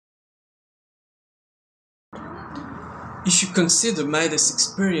If you consider Midas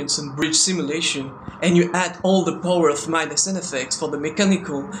experience and bridge simulation, and you add all the power of Midas NFX for the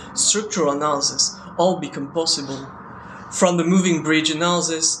mechanical, structural analysis, all become possible. From the moving bridge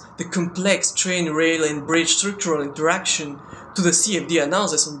analysis, the complex train, rail and bridge structural interaction, to the CFD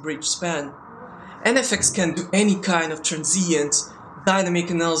analysis on bridge span. NFX can do any kind of transient, dynamic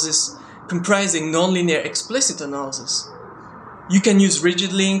analysis comprising nonlinear explicit analysis. You can use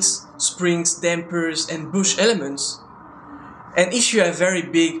rigid links, springs, dampers and bush elements. And if you have very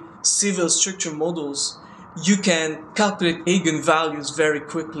big civil structure models, you can calculate eigenvalues very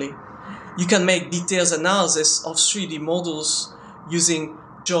quickly. You can make detailed analysis of 3D models using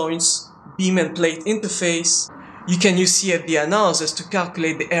joints, beam and plate interface. You can use CFD analysis to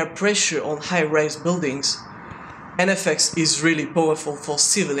calculate the air pressure on high-rise buildings. NFX is really powerful for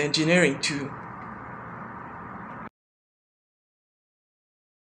civil engineering too.